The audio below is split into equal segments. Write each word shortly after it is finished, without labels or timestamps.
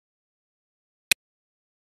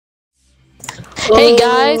Hey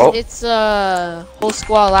guys, Oh. it's whole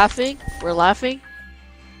squad laughing. We're laughing,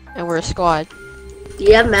 and we're a squad.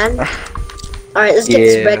 Yeah, man. Alright, let's get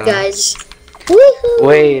this bread, guys. Woohoo!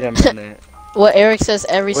 Wait a minute. What Eric says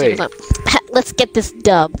every Wait. single time. Let's get this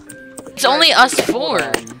dub. It's only us four.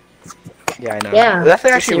 Yeah, I know. Yeah. That's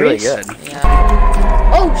actually really good. serious? Yeah.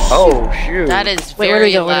 Oh, shoot. Oh shoot. That is Wait, where do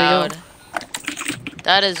we very go? Where do we loud.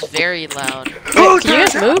 That is very loud. Wait, can you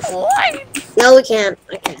guys move? No, we can't.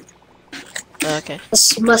 I can't. Oh, okay.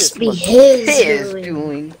 This must be his doing.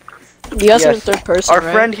 doing. You guys are in Yes. third person, Our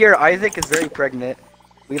right? friend here, Isaac, is very pregnant.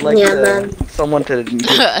 We'd like Yeah, man. someone to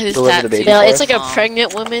His deliver the baby. tattoo. Yeah, for it's us. like a Aw.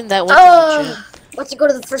 pregnant woman that went to the gym. Let's go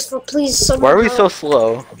to the first floor, please. Someone Why are we so help.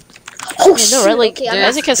 slow? Oh, Yeah, no, right? Like, okay, I'm there's-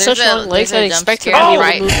 Isaac has there's such a- long legs, there's I a jump expect him scare to be able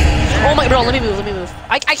right. to move. Oh my, bro, let me move.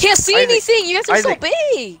 I can't see Isaac, anything! You guys are Isaac. so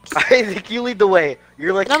big! Isaac, you lead the way.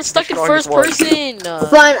 You're like. And I'm stuck the in first strongest one. person!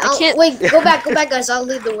 Fine, I can't. wait, go back, guys. I'll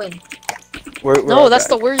lead the way. We're No, all that's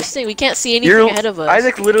back. the worst thing. We can't see anything You're ahead of us.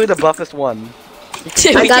 Isaac's literally the buffest one.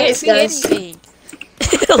 Dude, I we got can't this, see guys. anything.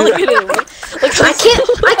 Look at him. Look how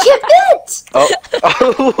I can't fit!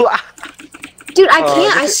 Oh. Dude, I Oh,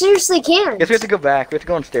 can't. I I guess seriously can't. Guess we have to go back. We have to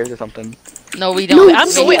go on stairs or something. No, we No, don't. I'm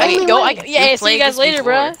this so is wait. the I only can go. way. Yeah, We've see you played guys this later,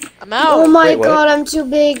 before. bruh. I'm out. Oh my Wait, what? god, I'm too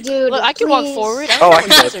big, dude. Look, I can walk Please. forward. Oh, I can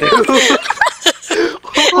do that too.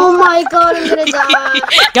 Oh my god, I'm gonna die.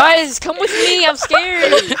 Guys, come with me. I'm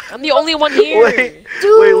scared. I'm the only one here. Wait,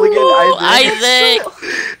 Dude, wait, look at Isaac.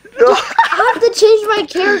 Isaac. I have to change my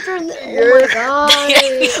character. Oh my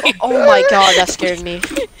god. Oh my god, that scared me.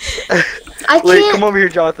 I can't. Wait, come over here,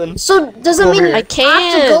 Jonathan. So, does it Come mean over I here. have to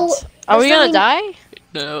can't. go? Are we does that gonna mean- die?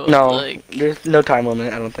 No. No, Like, there's no time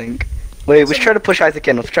limit. I don't think. Wait, we should try to push Isaac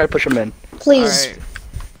in. Let's try to push him in. Please. alright.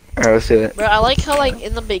 All right, let's do it. Bro, I like how like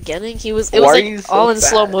in the beginning it was Why are you like so all in fast?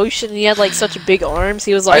 slow motion. And he had like such big arms.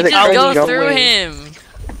 He was like, Isaac, Just try to go jump through wing. him.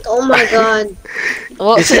 Oh my god.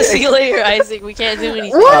 well, see you later, Isaac. We can't do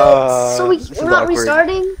anything. What? So this is we're not awkward.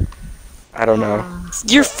 restarting? I don't know.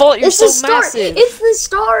 Your fault. You're It's so the start. massive. It's the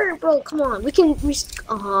start, bro. Come on. We can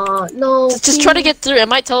no. Just try to please. get through. It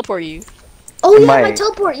might teleport you. Oh yeah, Might. my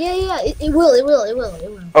teleport. Yeah. It will.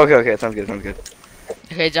 Okay, sounds good.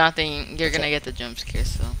 Okay, Jonathan, you're gonna get the jump scare,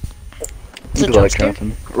 so. Is it Good luck, jump scare?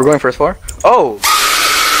 Jonathan. We're going first floor. Oh.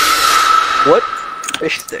 What?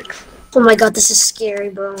 Fish sticks. Oh my god, this is scary,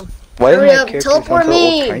 bro. Why does Hurry my up, character teleport sound so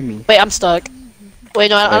me. old-timey? Wait, I'm stuck. Wait,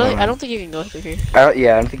 no, Wait, I don't think you can go through here.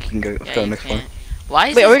 Yeah, I don't think you can go to Yeah, the you next one. can't. Why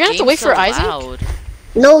is Wait, are we this gonna have to game wait so for Isaac? loud?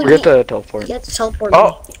 No, We have to teleport. you have to teleport.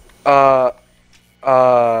 Oh.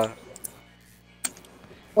 Me.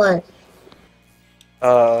 What?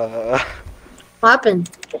 What happened?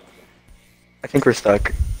 I think we're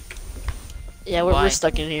stuck. Yeah, Why? we're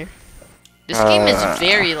stuck in here. This game is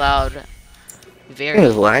very loud. It Very.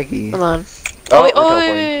 is laggy. Come on. Oh, wait, we're oh,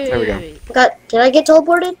 teleporting. wait, There we go. wait. Did I get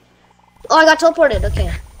teleported? Oh, I got teleported.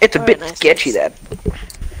 Okay. It's a Alright, bit nice, sketchy nice. that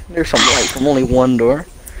there's some light from only one door.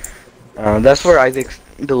 That's where Isaac's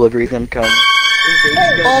delivery's gonna come.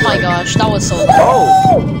 Oh my gosh, that was so loud.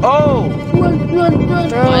 Oh! Run. Why is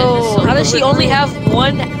this Bro, so how does she only have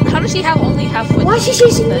one? How does she have only half with Why is she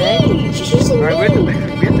chasing What the heck? me? She's chasing Alright, me. we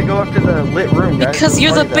have to go up to the lit room, guys. Because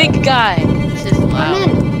you're the Party big guy. This is I'm loud.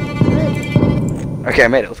 in. that. Okay, I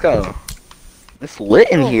made it. Let's go. It's lit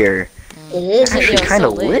in here. It is. It's actually Yeah, kind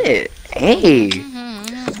of so lit. lit. Hey,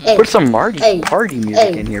 Hey, put some Hey. party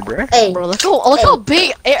music Hey. in here, bruh. hey. Bro, look how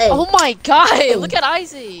big. Oh my god, look at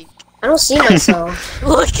Isaac. I don't see myself.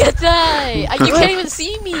 Look at that. You can't even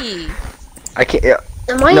see me. I can't. Yeah.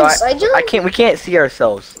 Am I No, inside you? I can't. We can't see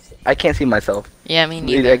ourselves. I can't see myself. Yeah, me I,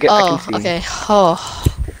 neither. I can Oh, see. okay. Oh.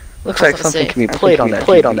 Looks I like was gonna something say. can be played on that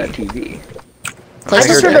TV. I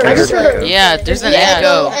just heard it. Yeah, there's an Yeah,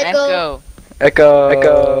 echo. echo.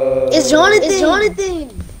 Echo. It's Jonathan.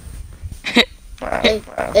 Hey.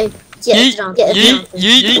 Yeah, it's Jonathan.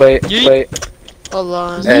 Wait. Hold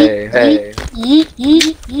on. Hey.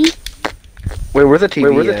 Yeet. Wait, where's the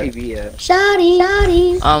TV at? Shawty.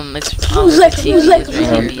 It's Who's like- the TV who's like- is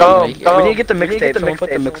right here, Oh, right here. we need to get the mixtape. Someone put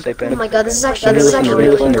the mixtape Oh in. my god, this is actually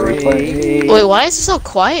Wait, Wait, why is it so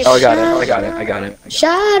quiet? Oh, I got it.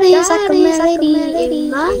 Shawty's like a melody in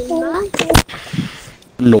my head.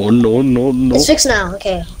 No. It's fixed now,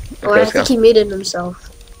 okay. Or I let's think go. he muted himself.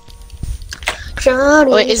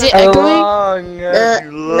 Shawty. Wait, is it How echoing? long have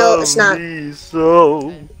you no, it's not. loved me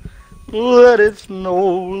so? Let it snow.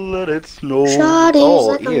 Shawty's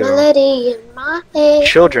like a ew. melody in my head.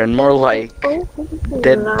 Children, more like Oh,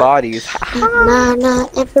 dead bodies. Nah,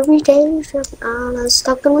 every day, I'm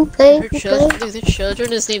stuck in Her children, the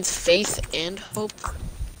children is named Faith and Hope.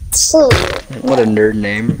 So, What a nerd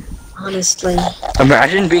name. honestly.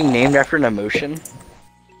 Imagine being named after an emotion.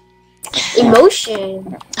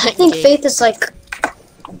 Emotion. I think Gay. faith is like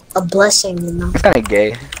a blessing, you know. It's kind of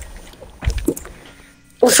gay.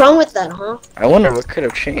 What's wrong with that, huh? I wonder what could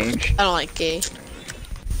have changed. I don't like gay.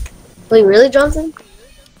 Wait, really, Jonathan?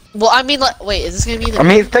 Well, I mean, like, wait, is this gonna be the? I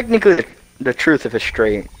mean, it's technically the truth if it's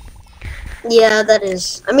straight. Yeah, that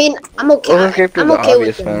is. I mean, I'm okay. Well, let's get to I'm the okay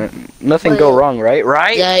obvious with it. one. Nothing But- go wrong, right?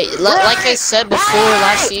 Right? Yeah, like I said before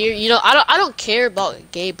last year, you know, I don't care about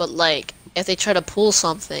gay, but like if they try to pull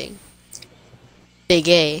something, they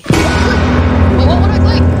gay. What did I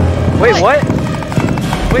click? Wait, what?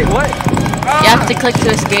 Wait, what? You have to click to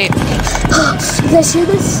escape. You guys hear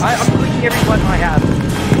this? I'm clicking every button I have.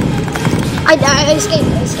 I escaped.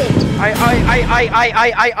 I escaped.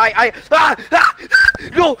 Ah!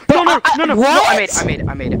 No! What?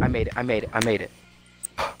 I made it.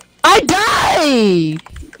 I died.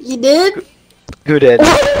 You did? Who did?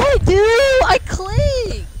 What did I do? I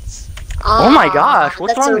clicked. Oh my gosh,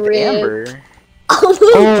 what's that's wrong a with rig. Amber? Oh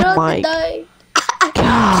Oh my my god.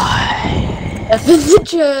 God. F in the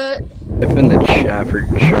chat. If in the chat for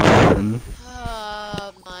Jonathan.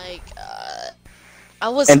 Oh my God. I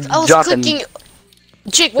was Jonathan, clicking.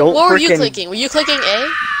 Jake, don't what were you frickin- clicking? Were you clicking A?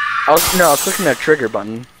 I was clicking that trigger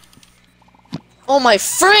button. Oh my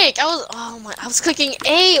frick! I was clicking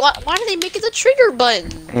A. Why did they make it the trigger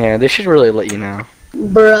button? Yeah, they should really let you know.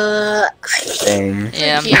 Bruh. Dang.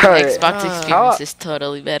 Yeah, Yeah. Xbox Uh, experience is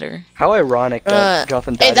totally better. How ironic that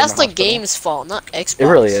Jonathan died Hey, in that's the the hospital. game's fault, not Xbox. It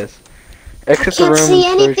really is. I Exit the can't room. see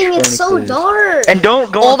search anything. for It's any so clues. dark. And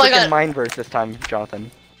don't go Oh on my freaking God. Mineverse this time,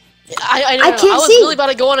 Jonathan. I know. I I can't was see. really about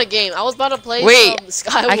to go on a game. I was about to play Wait,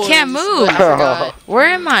 some Skywars. I can't move. but I forgot. Where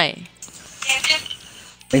am I?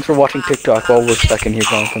 Thanks for watching TikTok while we're stuck in here,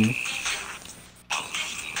 Jonathan.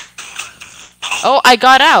 Oh, I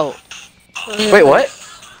got out. Wait, what?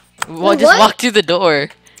 Well, Wait, just what? walk through the door.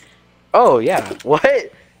 Oh, yeah. What?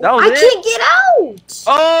 That was I it? can't get out.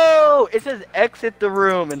 Oh! It says exit the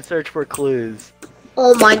room and search for clues.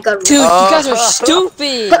 Oh my god. Dude, Oh. you guys are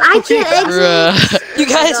stupid. But I can't exit. Bruh. You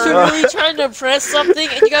guys Oh were my really trying to press something,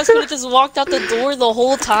 and you guys could have just walked out the door the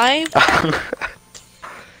whole time.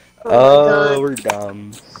 Oh my god. We're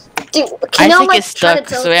dumb. Dude, I can y'all think like it's try to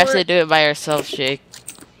stuck, so we have to teleport? do it by ourselves, Jake.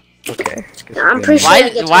 Okay. I'm pretty sure I Why?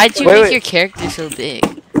 get Why'd you Wait, make wait. your character so big?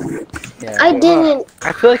 Yeah, I didn't.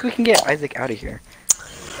 I feel like we can get Isaac out of here.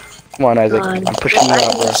 Come on, Isaac. God. I'm pushing you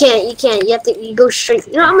out, bro. You can't. You can't. You have to. You go straight.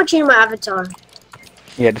 You know, I'm gonna change my avatar.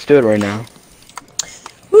 Yeah, just do it right now.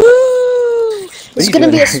 Woo! It's you gonna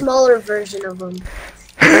doing, be a Eric? smaller version of him.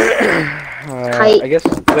 I guess.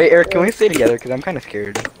 Wait, Eric, can we stay together? Because I'm kind of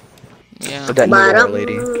scared Yeah. of that new But,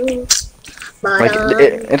 lady. Like,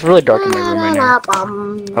 it's really dark in my room right now.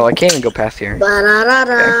 Oh, I can't even go past here.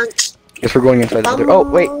 Guess we're going inside the other. Oh,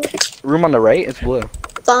 wait. Room on the right? It's blue.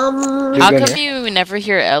 Bum. Dude, How go in come here. you never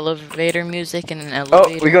hear elevator music in an Oh,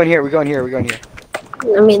 elevator? we're going here. We're going here. We're going here.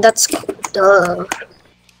 I mean, that's duh.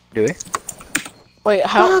 Do we? Wait,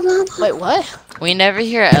 how? Wait, what? We never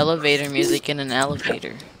hear elevator music in an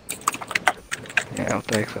elevator. Yeah, what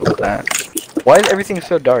the heck's up with that? Why is everything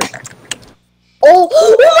so dark? Oh,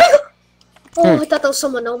 oh my god! Oh, I thought that was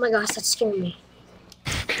someone. Oh my gosh, that scared me.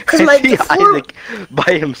 Cause I my see the floor. Isaac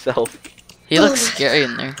by himself. He looks scary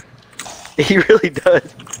in there. He really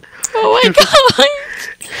does. Oh my god!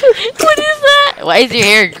 What is that? Why is your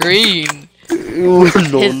hair green? no,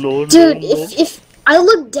 His- no, Dude, no. if I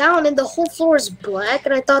looked down and the whole floor is black,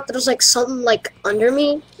 and I thought there was like something like under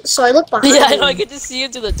me, so I looked behind. Yeah, I know. me. I get to see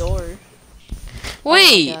into the door.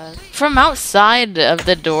 Wait, God. from outside of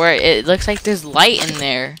the door, it looks like there's light in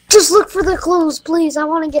there. Just look for the clues, please. I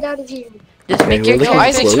want to get out of here. Just make Okay, your we're Yo, looking character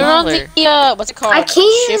Isaac, close. turn on smaller. the what's it called? I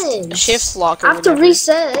can't. Shift lock. Or I have to whatever.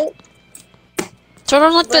 reset. Turn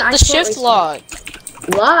on like Wait, I the can't shift reset. lock.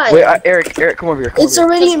 Why? Wait, Eric, come over here. Come it's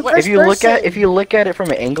over here. already in first If you look person. if you look at it from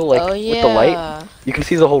an angle like Oh yeah. with the light, you can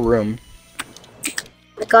see the whole room.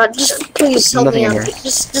 My God, just please help Nothing me in out. here.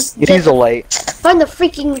 Just You can see the light. find the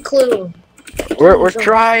freaking clue. We're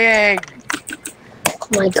trying. Oh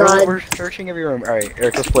my We're God. searching every room. All right,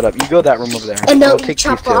 Eric, let's split up. You go that room over there. And now I'll you take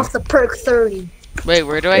chop these two. off the perk 30. Wait,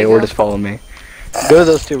 where do I Hey, go? or just follow me. Go to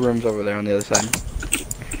those two rooms over there on the other side.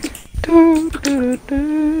 I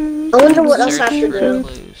wonder what else I have Search to for do.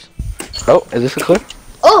 clues. Oh, is this a clue?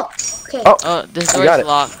 Oh, okay. Oh. Oh, this I got door's it.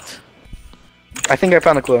 locked. I think I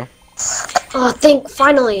found a clue. Oh,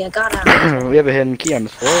 finally I got out. We have a hidden key on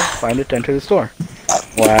this floor. Find it to enter the store.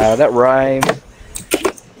 Wow, that rhymes. At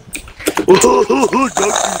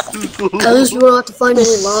least we won't have to find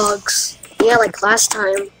any logs. Yeah, like last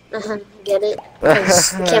time. Get it?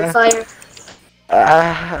 'Cause campfire.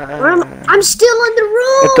 I'm still in the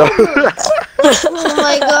room! Oh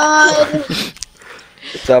my God.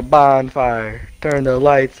 It's a bonfire. Turn the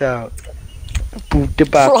lights out. What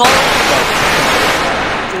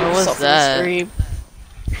was that?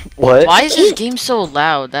 What? Why is this game so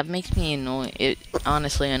loud? That makes me annoyed. It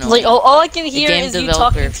honestly annoying. Like all I can hear Game is you developer,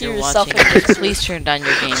 talking if to you're yourself. watching, please turn down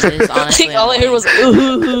your game. It is honestly Like, all I heard was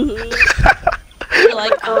ooh. You're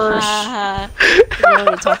like, you know,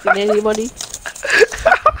 you're talking to anybody.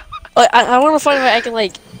 Like, I want to find a way I can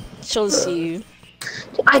like show this to you.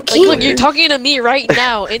 I Like, can't. look, you're talking to me right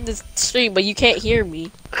now in this stream, but you can't hear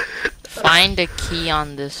me. Find a key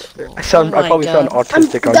on this floor. I my probably sound God.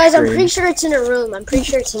 autistic on Guys, I'm screen. pretty sure it's in a room.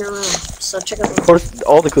 So check it Of out. course,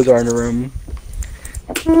 all the clues are in the room.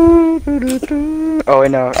 Oh,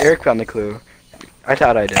 wait, no. Eric found the clue. I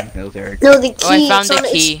thought I did. It was Eric. No, the key. Oh, I found it's the on-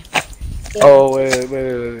 it's- key. yeah. Oh,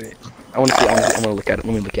 wait. I want to see. I want to look at it.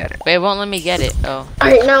 Let me look at it. Wait, it won't let me get it. Oh.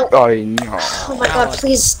 Alright, now. Oh, no. Oh my god,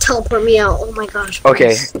 please teleport me out. Oh my gosh. Okay,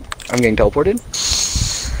 please. I'm getting teleported.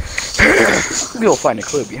 We'll find a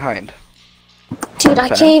clue behind. Dude, I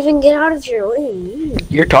can't even get out of here. What do you mean?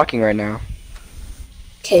 You're talking right now.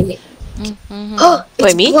 Okay. Mm-hmm. Oh, it's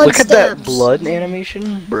Wait, me? blood Look at that stabs. blood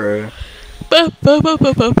animation, bruh. It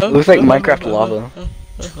looks like Minecraft lava.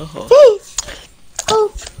 Hey!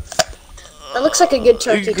 Oh. That looks like a good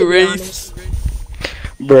turkey, to be honest.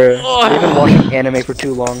 Bruh, they've been watching anime for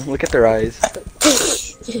too long. Look at their eyes.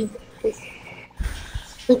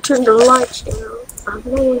 I turned the lights down.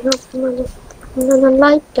 I'm gonna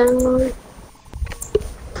light down.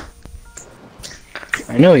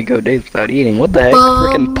 I know you go days without eating. What the heck?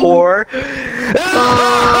 Freaking poor.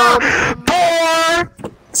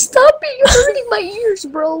 Poor! Stop it! You're hurting my ears,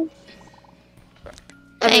 bro.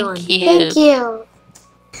 Everyone, Thank you. Thank you.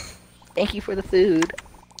 Thank you for the food.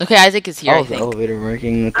 Okay, Isaac is here, I Oh, the think. elevator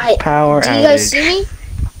working with I- power Do outage. you guys see me?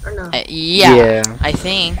 Or no? Yeah, Yeah. I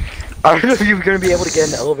think. I don't know if you're gonna be able to get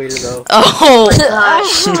in the elevator though. Oh!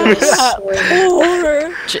 Gosh,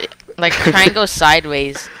 I swear. Like, try and go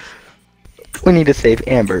sideways. We need to save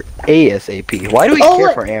Amber ASAP. Why do we Oh, care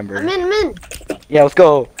look, for Amber? I'm in. Yeah, let's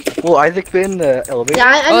go. Will Isaac fit in the elevator?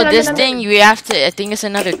 Yeah, I'm Oh, in, this I'm thing, in. you have to, I think it's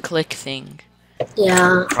another click thing.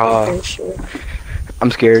 Yeah, Ah. I'm sure. I'm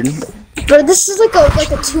scared. But this is like a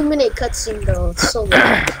 2-minute cutscene though. It's so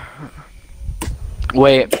long.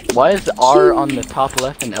 Wait, why is R on the top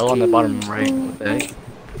left and L on the bottom right? What the heck?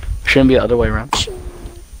 Shouldn't be the other way around. It's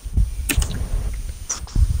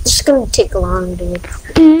just gonna take long, dude.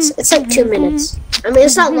 It's like 2 minutes. I mean,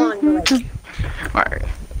 it's not long, but like. Alright.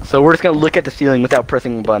 So we're just gonna look at the ceiling without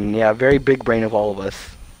pressing a button. Yeah, very big brain of all of us.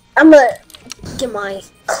 I'm gonna get my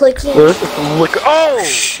clicking. Let's just look. Oh!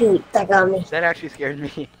 Shoot, that got me. That actually scared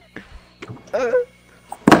me.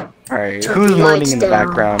 Alright, Turn who's the moaning lights in the down.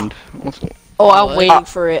 background? Oh, I'm waiting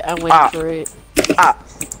for it. I'm waiting for it.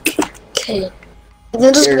 Okay. And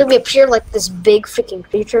then there's gonna be appear like this big freaking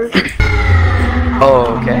creature.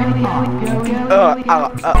 Oh, okay.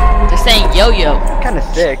 They're saying yo-yo. Kind of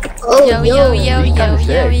sick. Oh, Yo, yo, yo, Kinda yo, yo,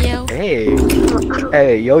 sick. yo. Hey.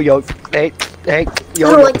 Hey, yo, yo. Hey, hey, I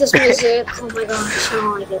yo, don't yo. like this music. Oh my gosh, I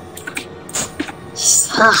don't like it.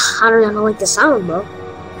 I don't like the sound, bro.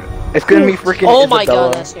 It's gonna be freaking Oh my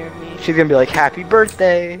Isabella. god, that scared me. She's gonna be like, happy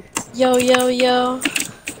birthday. Yo, yo, yo.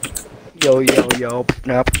 Yo, yo, yo.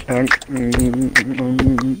 Nope.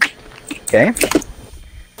 Okay.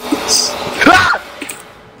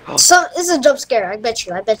 So this is a jump scare. I bet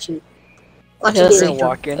you. Watch Okay, it let's be see. like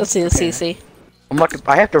Walk in. Let's see, let's see, let's see. I'm not.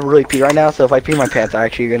 I have to really pee right now, so if I pee my pants, I'm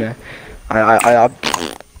actually gonna. Oh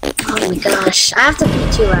my gosh, I have to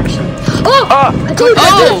pee too, actually. Oh! I told you.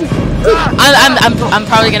 Oh! I'm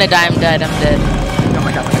probably gonna die. I'm dead. I'm dead.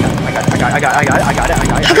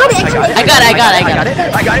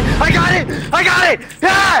 I got it!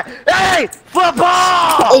 Yeah! Hey!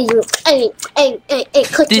 Football! Hey,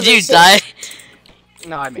 click Did to you this. die?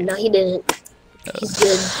 No, I mean. No, he didn't. He's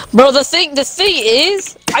good. Bro, the thing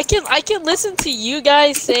is, I can listen to you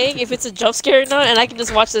guys saying if it's a jump scare or not, and I can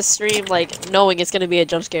just watch the stream like knowing it's gonna be a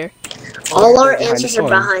jump scare. All our Behind answers this are door.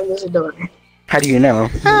 behind this door. How do you know?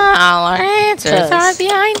 All our answers are Cause-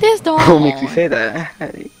 behind this door. What makes you say that?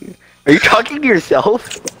 Are you talking to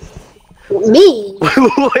yourself? Me?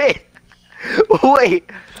 Wait.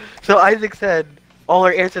 So Isaac said all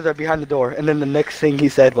our answers are behind the door, and then the next thing he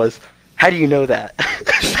said was, "How do you know that?"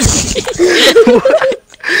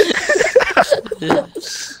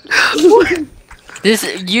 This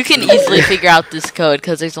you can easily figure out this code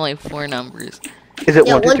because there's only 4 numbers. Is it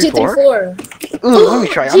Yeah, 1, 2, 3, 4? 4. Ooh, let me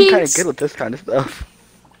try. I'm kind of Jeez. good with this kind of stuff.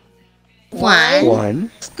 1.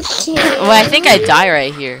 1. Well, I think I die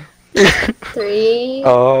right here. 3.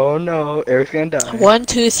 Oh no, Eric's gonna die. 1,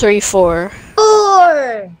 2, 3, 4.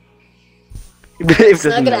 4. If It's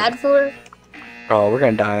not doesn't gonna know. add 4. Oh, we're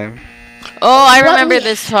gonna die. Oh, I remember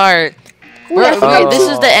this part. Yeah, This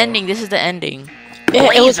is the ending. This is the ending.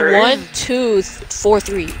 It was 1, 2, 4,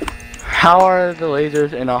 3. How are the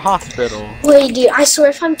lasers in a hospital? Wait, dude, I swear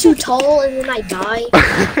if I'm too tall and then I die,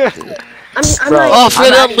 I'm Bro. not. Oh, for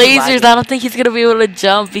I'm the actually lasers, lagging. I don't think he's gonna be able to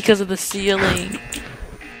jump because of the ceiling.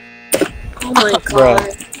 Oh my Bro.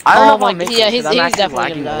 god. I don't know Oh if I'll my, make yeah, it, he's 'cause I'm actually definitely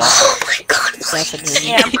lagging gonna a die. lot. Oh my god, please.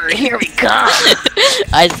 Definitely. Amber, here we come.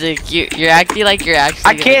 Isaac, you're acting like you're actually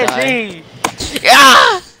I can't gonna die. see.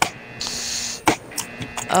 Ah!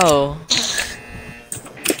 Oh.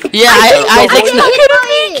 Yeah, Isaac's not gonna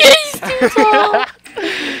make it. He's too tall.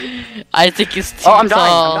 Isaac is too Oh, I'm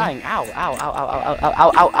tall. dying. I'm dying. Ow, ow, ow, ow, ow, ow,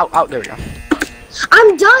 ow, ow, ow, ow. There we go.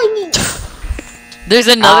 I'm dying. There's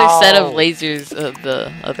another set of Ow. lasers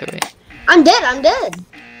the other way. I'm dead. I'm dead.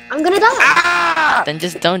 I'm gonna die. Ah! Then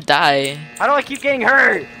just don't die. How do I keep getting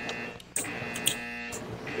hurt?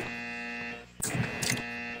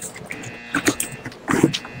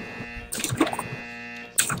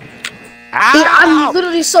 Dude, I'm Ow!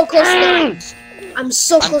 literally so close to dying. I'm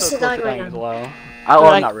so I'm close so to close dying to right dying as now. well.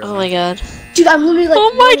 Oh, not really. Oh my god. Dude, I'm literally like.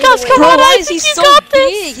 Oh my running gosh, away. come Bro, on, why Isaac, is he you so got big?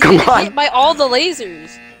 this. He's Come getting on. hit by all the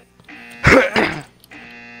lasers.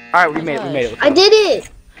 Alright, we made it. We made it. I did it.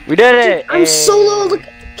 We did it. I'm so Hey. low. Look,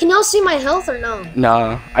 can y'all see my health or no?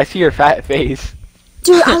 No, I see your fat face.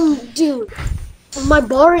 Dude, my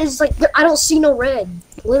bar is like I don't see no red.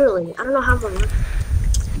 Literally, I don't know how I'm.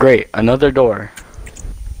 Great, another door.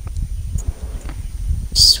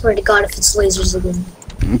 Swear to God, if it's lasers again.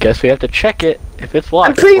 Guess we have to check it if it's locked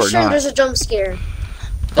I'm pretty or sure not. there's a jump scare.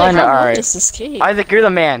 Fine, How alright. does this escape? Isaac, you're the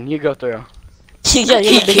man. You go through. Yeah,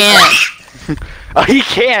 He the big- can't. Oh, he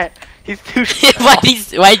can't. He's too.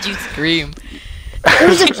 Why'd you scream?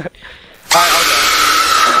 There's a. Alright,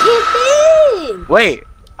 I'll Get in! go. Wait,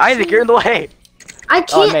 Isaac, you're in the way. I Oh, I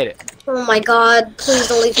can't. made it. Oh my God! Please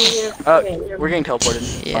don't leave me here. Oh, Okay, never we're mind. getting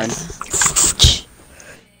teleported. Yeah. Fine.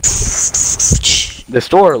 The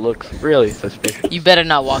store looks really suspicious. You better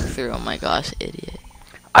not walk through. Oh my gosh, idiot.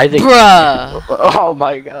 Isaac. Bruh. Oh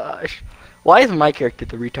my gosh. Why is my character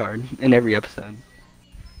the retard in every episode?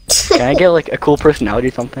 Can I get like a cool personality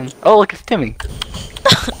or something? Oh, look, it's Timmy.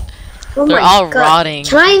 Oh They're my all God. rotting.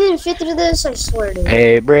 Can I even fit through this? I swear to.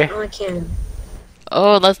 Hey, Bray. Oh, I can.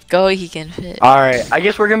 Oh, let's go. He can fit. Alright, I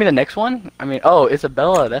guess we're gonna be the next one? I mean, oh,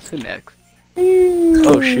 Isabella, that's who next.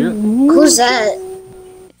 Oh, shoot. Who's that?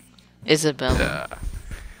 Isabella.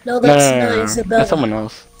 No, No, that's no, no, not no. Isabella. That's someone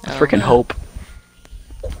else. It's Oh. freaking Hope.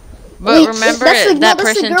 But Wait, remember that's the- no, that that's the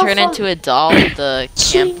person girl turned from- into a doll, the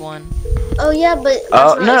camp one? Oh yeah, but.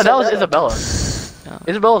 Oh, that's no, not that was Isabella. Isabella. Oh.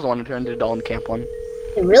 Isabella's the one who turned into a doll in Camp 1.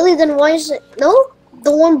 Really? Then why is it? No,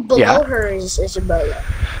 the one below Yeah. her is Isabella.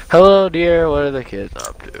 Hello, dear, what are the kids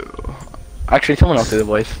up to? Actually, someone else did the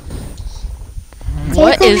voice.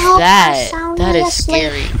 What can is help that? us sound That is less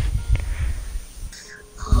scary.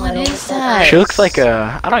 Oh, I What don't is know. that? She looks like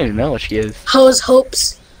a... I don't even know what she is. How's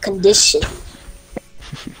Hope's condition?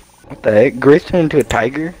 What the heck? Grace turned into a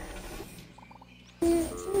tiger?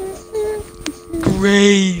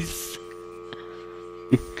 Grace.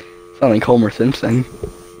 Sound like Homer Simpson.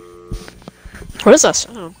 What is that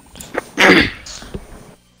sound?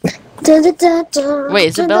 Dun, dun, dun, dun,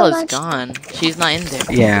 Wait, dun, Isabella's dun, gone. She's not in there.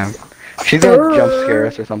 Yeah. She's gonna jump scare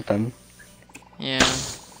us or something. Yeah.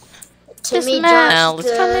 Timmy Smell jumps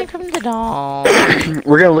is coming good. from the doll.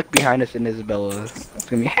 We're gonna look behind us in Isabella. It's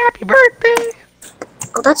gonna be happy birthday!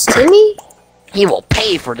 Oh, that's Timmy? He will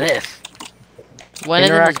pay for this! One of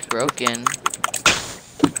them is Interact. broken.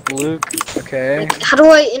 Luke, okay. Like, how do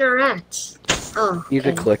I interact? Oh, Use a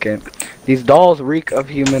okay. click it. These dolls reek of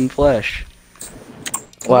human flesh.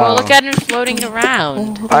 Well, Wow. look at him floating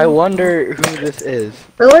around. I wonder who this is.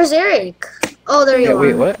 Wait, where's Eric? Oh, there you Yeah, are.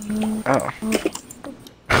 wait, what? Oh.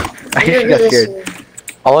 I Wonder just who got this scared. is.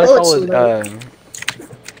 All I Oh, saw it's was, Luke.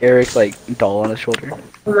 Eric's, like, doll on his shoulder.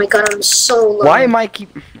 Oh my God, I'm so low. Why am I keep...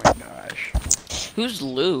 Oh my gosh. Who's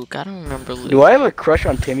Luke? I don't remember Luke. Do I have a crush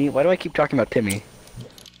on Timmy? Why do I keep talking about Timmy?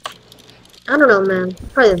 I don't know, man.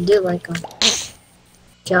 Probably do like him.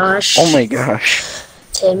 Josh. Oh my gosh.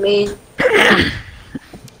 Timmy.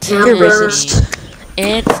 Timmy. Amber.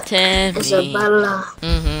 It's Timmy. Isabella.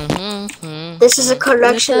 Mm-hmm. This is a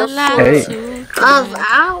collection of Hey. photos of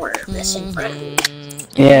our missing friends.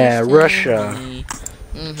 Yeah, Russia.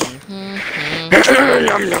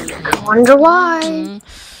 I wonder why.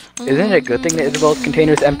 Isn't it a good thing that Isabella's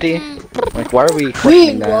container is empty? Like, why are we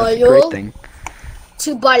questioning that? It's a great Meanwhile- thing.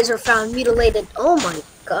 2 bodies were found mutilated. Oh my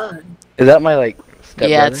God. Is that my, like,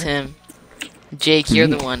 stepbrother? Yeah, it's him. Jake, you're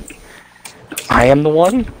the Me? one. I am the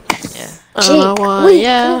one? Yeah. I don't know Jake. why, Wait,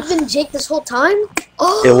 yeah. you've been Jake this whole time?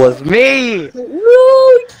 Oh, It was me!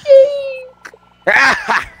 no, Jake.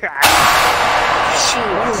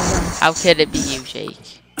 How could it be you,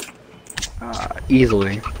 Jake?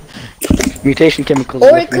 Easily. Mutation chemicals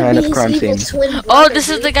Or left it could behind be at the his crime evil scene. twin Oh, brother, this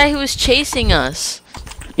is dude. the guy who was chasing us.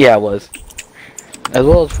 Yeah, it was. As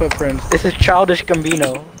well as footprints. This is childish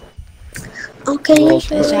Gambino. Okay, Well,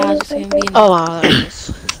 sure. His house is gonna be. Oh wow, that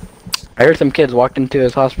is. I heard some kids walked into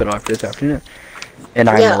his hospital after this afternoon. And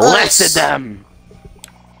I Yeah, molested us. them!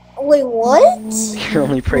 Wait, what? You can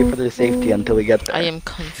only pray for their safety until we get there. I am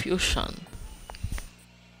confusion.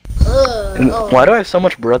 And Oh. why do I have so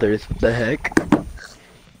much brothers? What the heck?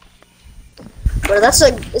 Bro, that's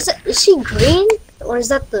a. Is she green? Or is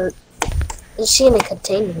that the. Is she in a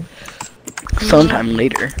container? Sometime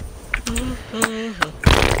later.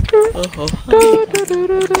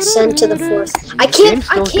 Send to the fourth. I Game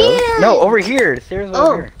can't. I still goes. can't. No, over here. The stairs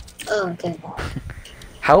Oh. over here. Oh, okay.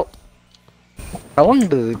 How long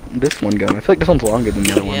does this one go? I feel like this one's longer than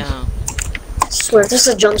the other ones. Yeah. I swear, this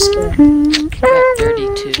is a jump scare. We're at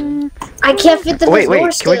 32. I can't fit the Oh, wait, floor can we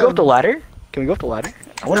go still. up the ladder? Can we go up the ladder?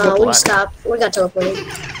 I want to go No, up the we ladder. stop. We got teleported.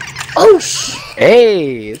 Oh,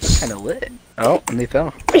 Hey, it's kind of lit. Oh, and they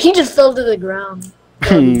fell. he just fell to the ground.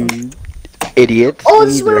 Idiots. Oh,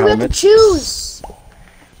 this is Need their where we have to helmets. choose.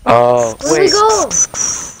 Oh, Where wait. we go?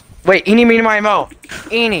 Wait, eeny, meeny, miny, mo.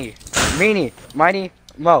 Eeny, meeny, miny,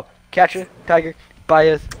 mo. Catch a tiger by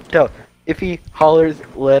his toe. If he hollers,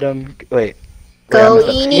 let him. Wait. Go, I messed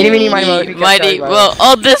up. eeny, Meeny, miny, mo. If he catch a Mighty. tiger by Well,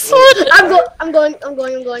 oh, this one. I'm going.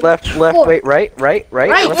 Left, 4. wait, right. Right.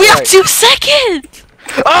 Left, We have right. 2 seconds.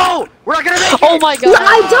 Oh, we're not gonna make it. Oh my god.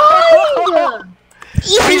 I died.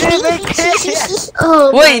 We didn't make it.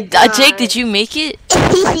 Oh Wait, my Jake, God. did you make it?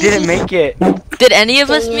 I didn't make it. Did any of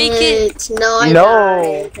us make it? No, I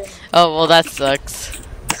No. died. Oh, well, that sucks.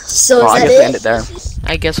 So Oh, I is guess that we end it there.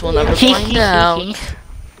 I guess we'll never find out.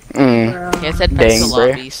 Mm. Yes, head back to Dang, the bro.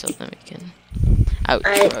 lobby so then we can.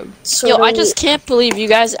 Outro. Yo, I just can't believe you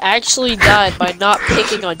guys actually died by not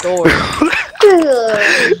picking a door.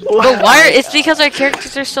 But why? It's because our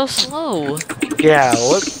characters are so slow. Yeah,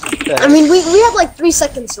 what? I mean, we have like 3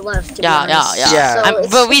 seconds left. To be Yeah, honest. Yeah. So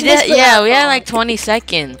it's- But we it's did. basically Yeah, our we had fault. like 20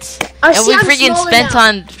 seconds, Oh, and see, we I'm freaking smaller spent now.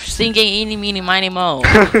 on singing "Eeny, Meeny, Miny, Mo."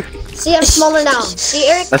 See, I'm smaller now. See,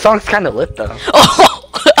 Eric. That song's kind of lit though. Oh,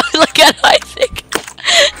 look at Isaac.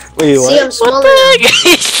 Wait, See, I'm what? smaller What the heck?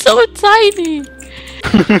 He's so tiny.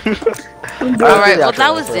 All right, well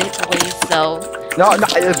that was it, boys. So No,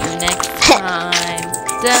 next time.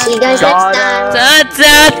 See you guys next time. Da,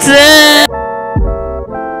 da, da.